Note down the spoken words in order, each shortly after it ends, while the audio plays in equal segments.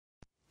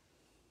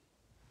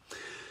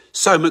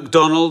So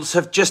McDonald's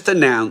have just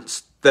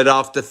announced that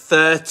after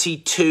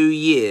 32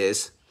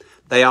 years,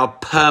 they are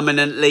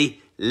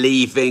permanently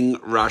leaving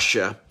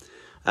Russia.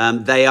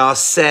 They are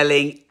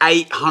selling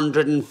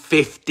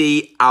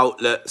 850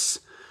 outlets.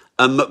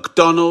 And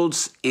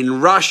McDonald's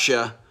in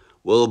Russia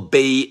will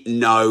be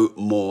no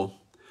more.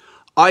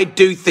 I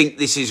do think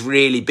this is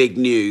really big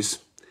news.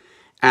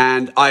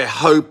 And I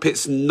hope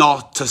it's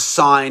not a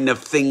sign of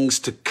things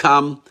to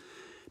come.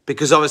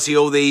 Because obviously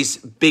all these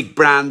big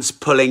brands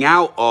pulling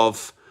out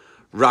of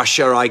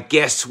Russia, I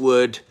guess,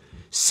 would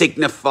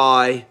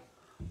signify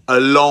a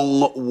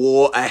long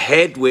war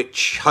ahead,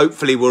 which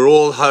hopefully we're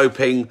all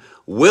hoping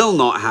will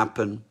not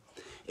happen.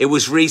 It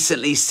was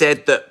recently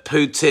said that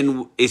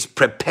Putin is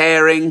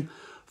preparing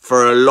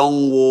for a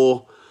long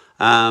war.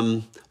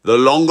 The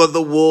longer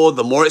the war,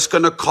 the more it's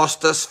going to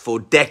cost us for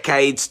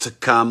decades to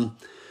come.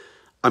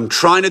 I'm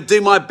trying to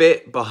do my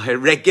bit by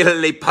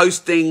regularly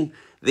posting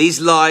these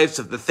lives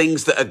of the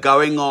things that are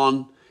going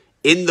on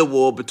in the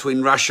war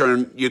between Russia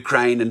and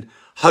Ukraine and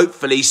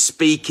hopefully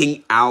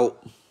speaking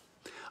out.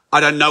 I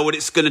don't know what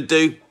it's going to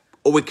do.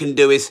 All we can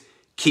do is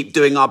keep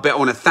doing our bit. I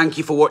want to thank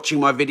you for watching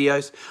my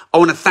videos. I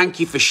want to thank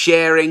you for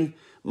sharing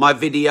my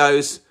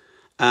videos.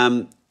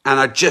 And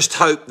I just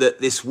hope that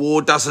this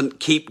war doesn't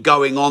keep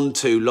going on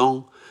too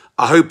long.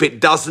 I hope it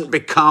doesn't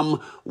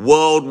become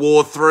World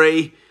War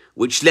III,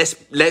 which,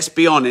 let's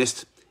be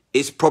honest,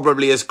 is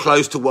probably as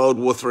close to World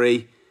War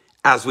III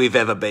as we've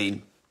ever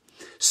been.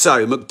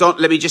 So,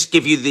 let me just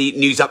give you the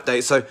news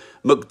update. So,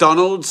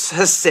 McDonald's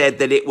has said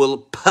that it will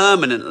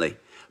permanently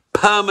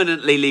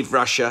leave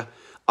Russia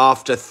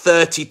after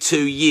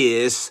 32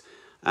 years.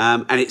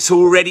 And it's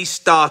already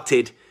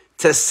started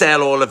to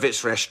sell all of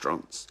its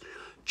restaurants.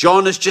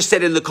 John has just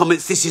said in the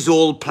comments, this is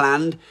all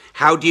planned.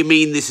 How do you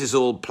mean this is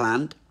all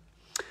planned?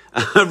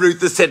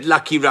 Ruth has said,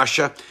 lucky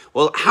Russia.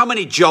 Well, how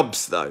many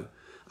jobs, though?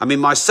 I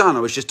mean, I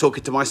was just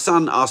talking to my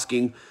son,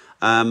 asking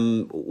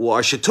what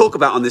I should talk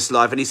about on this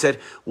live. And he said,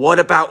 what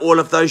about all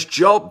of those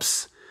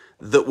jobs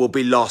that will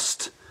be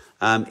lost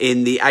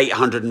in the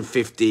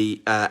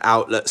 850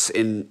 outlets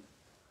in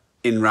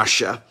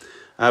Russia?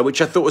 Which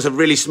I thought was a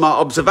really smart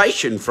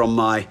observation from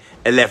my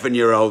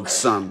 11-year-old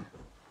son.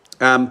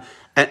 And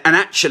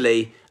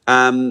actually,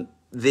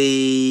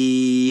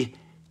 the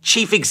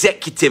chief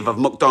executive of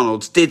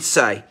McDonald's did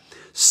say,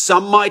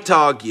 some might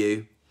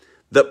argue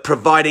that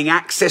providing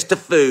access to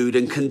food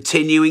and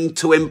continuing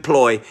to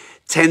employ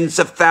tens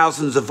of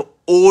thousands of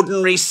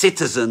ordinary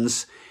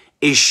citizens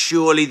is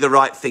surely the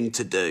right thing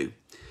to do.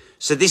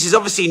 So this is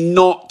obviously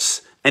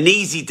not an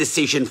easy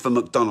decision for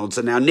McDonald's.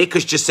 And now Nick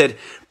has just said,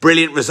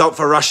 brilliant result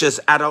for Russia's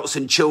adults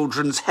and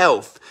children's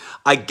health.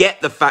 I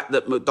get the fact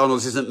that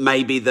McDonald's isn't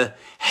maybe the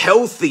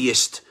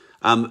healthiest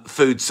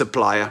food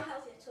supplier.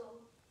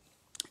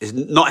 It's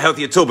not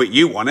healthy at all, but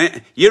you want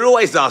it. You're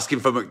always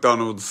asking for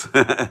McDonald's.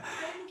 But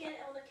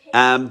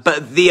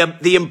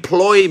the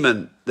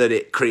employment that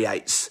it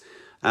creates,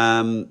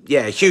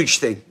 yeah, a huge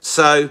thing.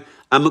 So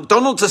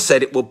McDonald's has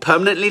said it will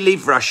permanently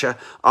leave Russia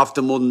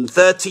after more than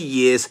 30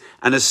 years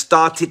and has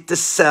started to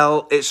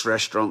sell its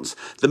restaurants.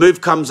 The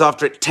move comes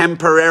after it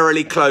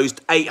temporarily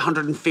closed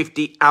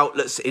 850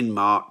 outlets in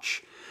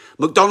March.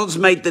 McDonald's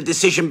made the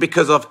decision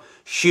because of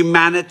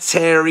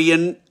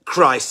humanitarian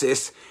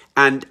crisis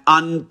and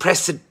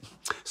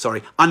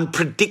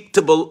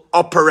unpredictable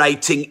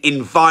operating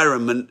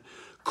environment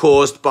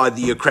caused by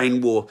the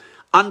Ukraine war.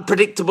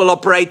 Unpredictable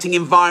operating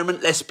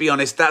environment, let's be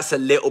honest, that's a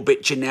little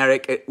bit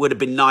generic. It would have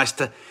been nice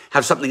to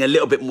have something a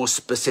little bit more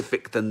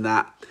specific than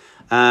that.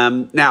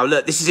 Now,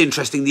 look, this is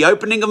interesting. The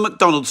opening of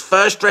McDonald's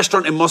first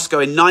restaurant in Moscow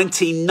in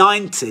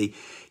 1990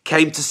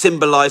 came to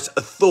symbolize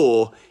a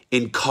thaw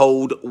in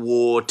Cold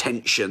War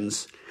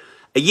tensions.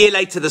 A year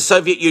later, the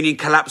Soviet Union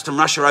collapsed and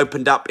Russia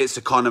opened up its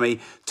economy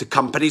to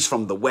companies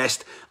from the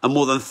West. And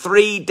more than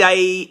 3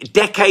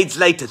 decades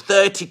later,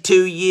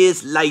 32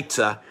 years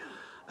later,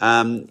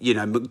 you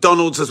know,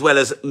 McDonald's as well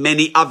as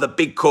many other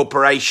big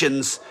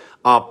corporations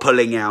are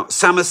pulling out.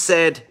 Sam has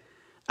said,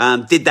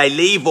 did they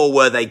leave or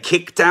were they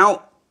kicked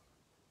out?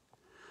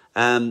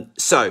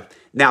 So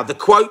now the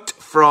quote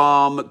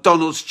from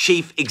McDonald's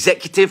chief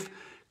executive,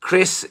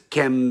 Chris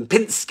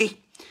Kempinski.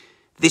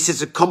 This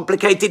is a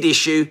complicated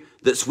issue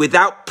that's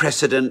without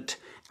precedent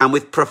and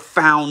with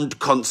profound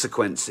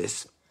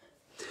consequences.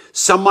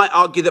 Some might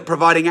argue that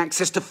providing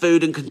access to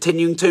food and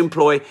continuing to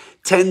employ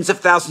tens of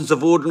thousands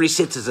of ordinary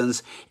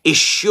citizens is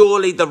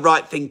surely the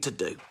right thing to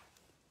do.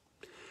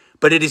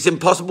 But it is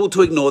impossible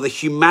to ignore the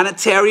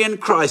humanitarian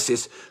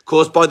crisis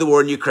caused by the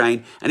war in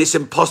Ukraine, and it's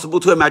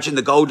impossible to imagine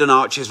the golden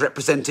arches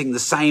representing the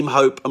same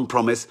hope and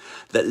promise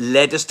that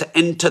led us to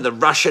enter the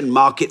Russian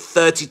market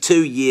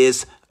 32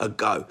 years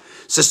ago.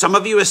 So some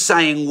of you are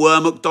saying, were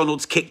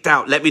McDonald's kicked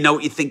out? Let me know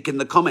what you think in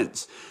the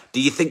comments.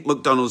 Do you think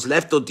McDonald's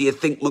left or do you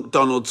think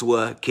McDonald's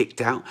were kicked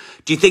out?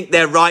 Do you think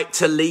they're right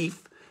to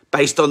leave?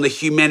 based on the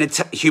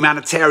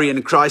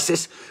humanitarian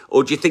crisis?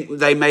 Or do you think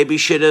they maybe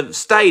should have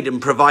stayed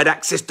and provide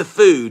access to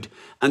food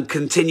and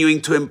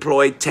continuing to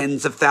employ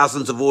tens of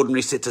thousands of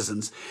ordinary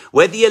citizens?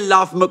 Whether you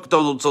love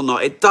McDonald's or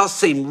not, it does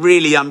seem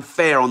really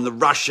unfair on the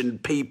Russian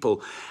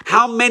people.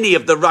 How many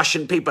of the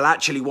Russian people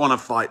actually want to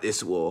fight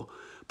this war?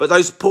 But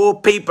those poor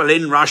people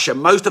in Russia,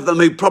 most of them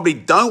who probably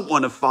don't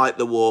want to fight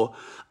the war,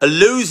 are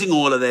losing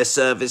all of their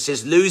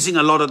services, losing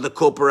a lot of the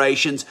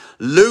corporations,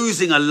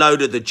 losing a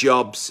load of the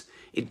jobs.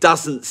 It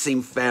doesn't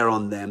seem fair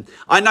on them.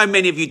 I know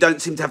many of you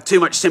don't seem to have too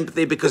much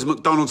sympathy because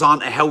McDonald's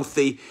aren't a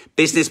healthy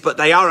business, but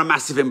they are a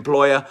massive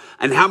employer.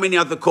 And how many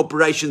other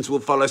corporations will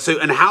follow suit?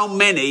 And how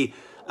many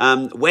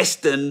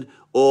Western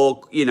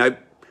or,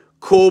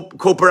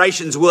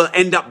 corporations will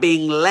end up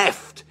being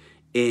left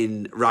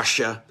in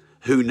Russia?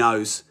 Who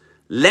knows?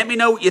 Let me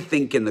know what you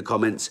think in the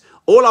comments.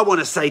 All I want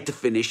to say to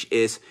finish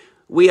is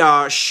we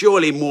are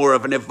surely more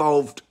of an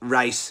evolved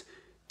race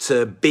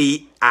to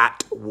be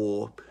at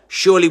war.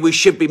 Surely we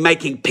should be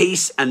making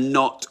peace and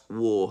not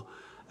war.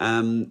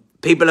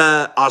 People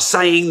are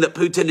saying that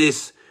Putin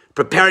is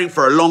preparing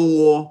for a long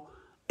war.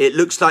 It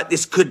looks like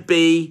this could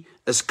be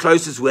as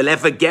close as we'll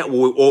ever get,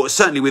 or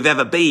certainly we've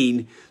ever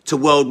been, to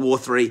World War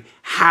III.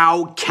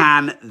 How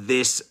can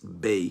this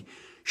be?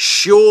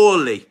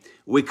 Surely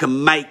we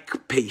can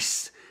make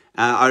peace.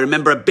 I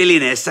remember a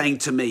billionaire saying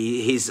to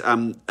me, his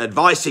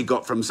advice he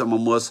got from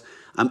someone was,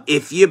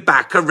 if you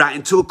back a rat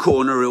into a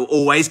corner, he'll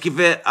always give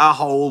it a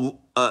hole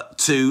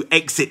to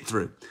exit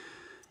through.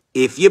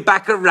 If you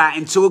back a rat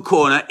into a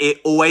corner, it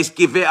always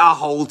give it a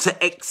hole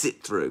to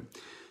exit through.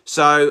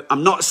 So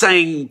I'm not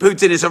saying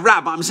Putin is a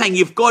rat, but I'm saying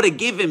you've got to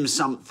give him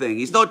something.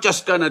 He's not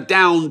just going to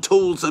down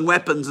tools and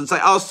weapons and say,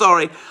 oh,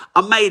 sorry,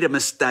 I made a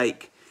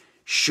mistake.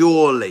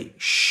 Surely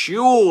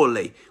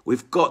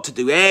we've got to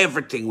do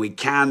everything we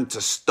can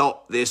to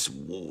stop this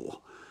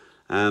war.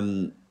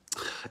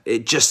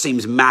 It just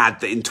seems mad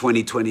that in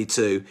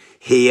 2022,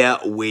 here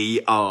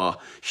we are.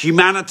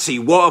 Humanity,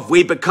 what have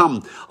we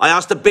become? I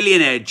asked a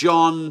billionaire,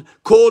 John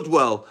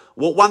Caldwell,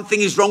 what one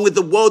thing is wrong with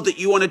the world that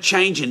you want to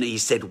change? And he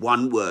said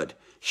one word,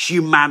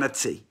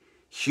 humanity.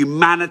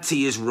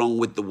 Humanity is wrong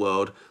with the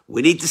world.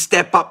 We need to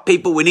step up,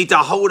 people. We need to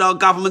hold our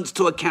governments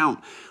to account.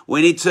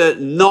 We need to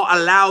not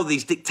allow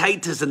these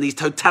dictators and these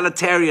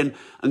totalitarian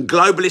and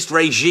globalist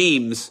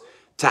regimes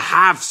to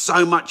have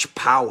so much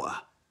power.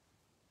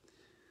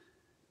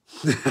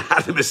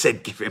 Adam has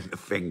said, give him the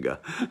finger.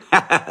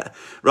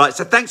 Right,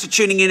 so thanks for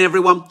tuning in,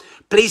 everyone.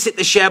 Please hit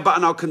the share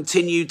button. I'll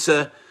continue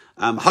to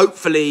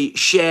hopefully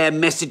share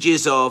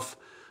messages of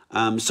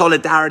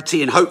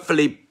solidarity and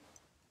hopefully,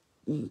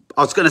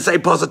 I was going to say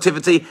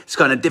positivity. It's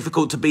kind of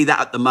difficult to be that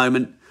at the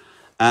moment.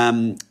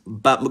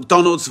 But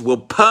McDonald's will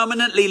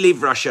permanently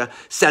leave Russia,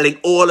 selling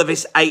all of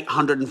its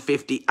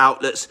 850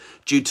 outlets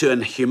due to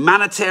a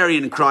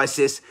humanitarian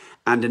crisis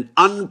and an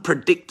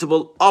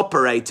unpredictable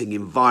operating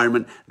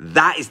environment.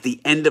 That is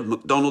the end of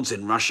McDonald's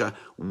in Russia.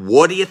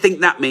 What do you think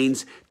that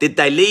means? Did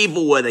they leave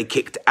or were they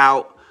kicked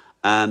out?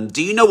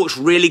 Do you know what's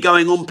really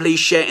going on? Please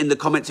share in the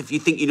comments if you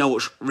think you know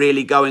what's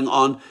really going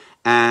on.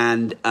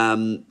 And,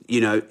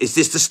 is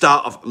this the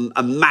start of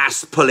a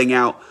mass pulling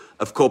out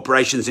of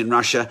corporations in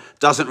Russia?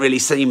 Doesn't really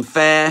seem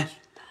fair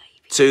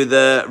to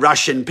the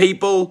Russian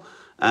people.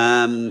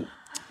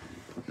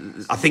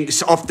 I think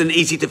it's often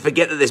easy to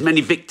forget that there's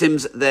many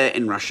victims there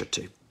in Russia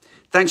too.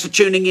 Thanks for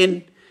tuning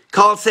in.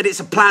 Carl said it's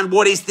a plan.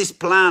 What is this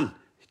plan?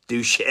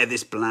 Do share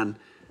this plan.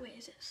 Wait,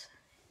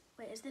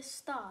 is this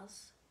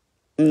stars?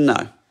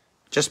 No,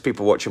 just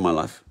people watching my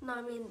life. No,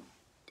 I mean,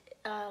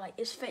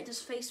 does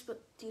Facebook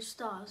do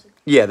stars?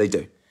 Yeah, they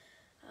do.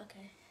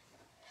 Okay.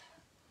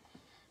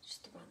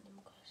 Just a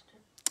random question.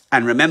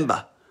 And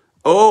remember,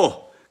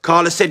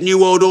 Carla said New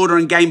World Order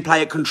and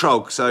gameplay at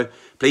control. So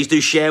please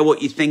do share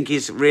what you think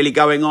is really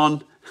going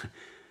on.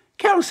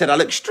 Carol said, I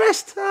look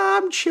stressed.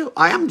 I'm chill.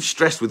 I am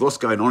stressed with what's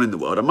going on in the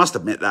world. I must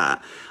admit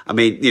that. I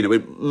mean, we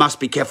must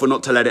be careful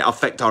not to let it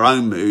affect our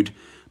own mood.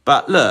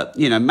 But look,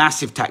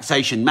 massive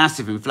taxation,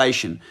 massive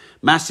inflation,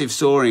 massive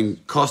soaring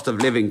cost of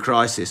living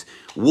crisis,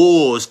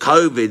 wars,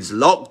 COVIDs,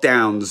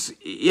 lockdowns,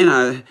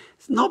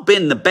 it's not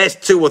been the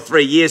best 2 or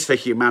 3 years for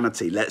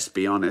humanity, let's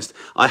be honest.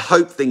 I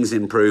hope things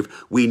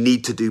improve. We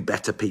need to do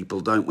better, people,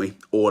 don't we?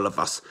 All of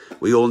us.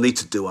 We all need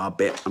to do our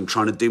bit. I'm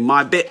trying to do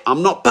my bit.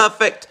 I'm not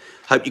perfect.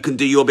 Hope you can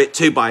do your bit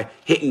too by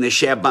hitting the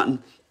share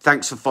button.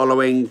 Thanks for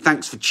following.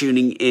 Thanks for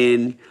tuning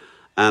in.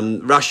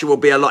 Russia will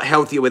be a lot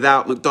healthier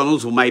without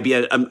McDonald's, or maybe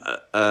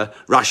a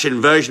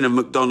Russian version of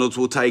McDonald's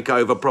will take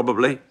over,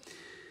 probably.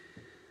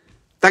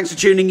 Thanks for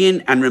tuning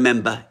in. And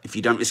remember, if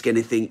you don't risk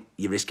anything,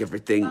 you risk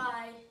everything. Bye.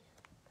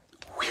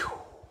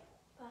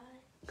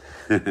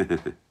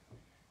 Bye.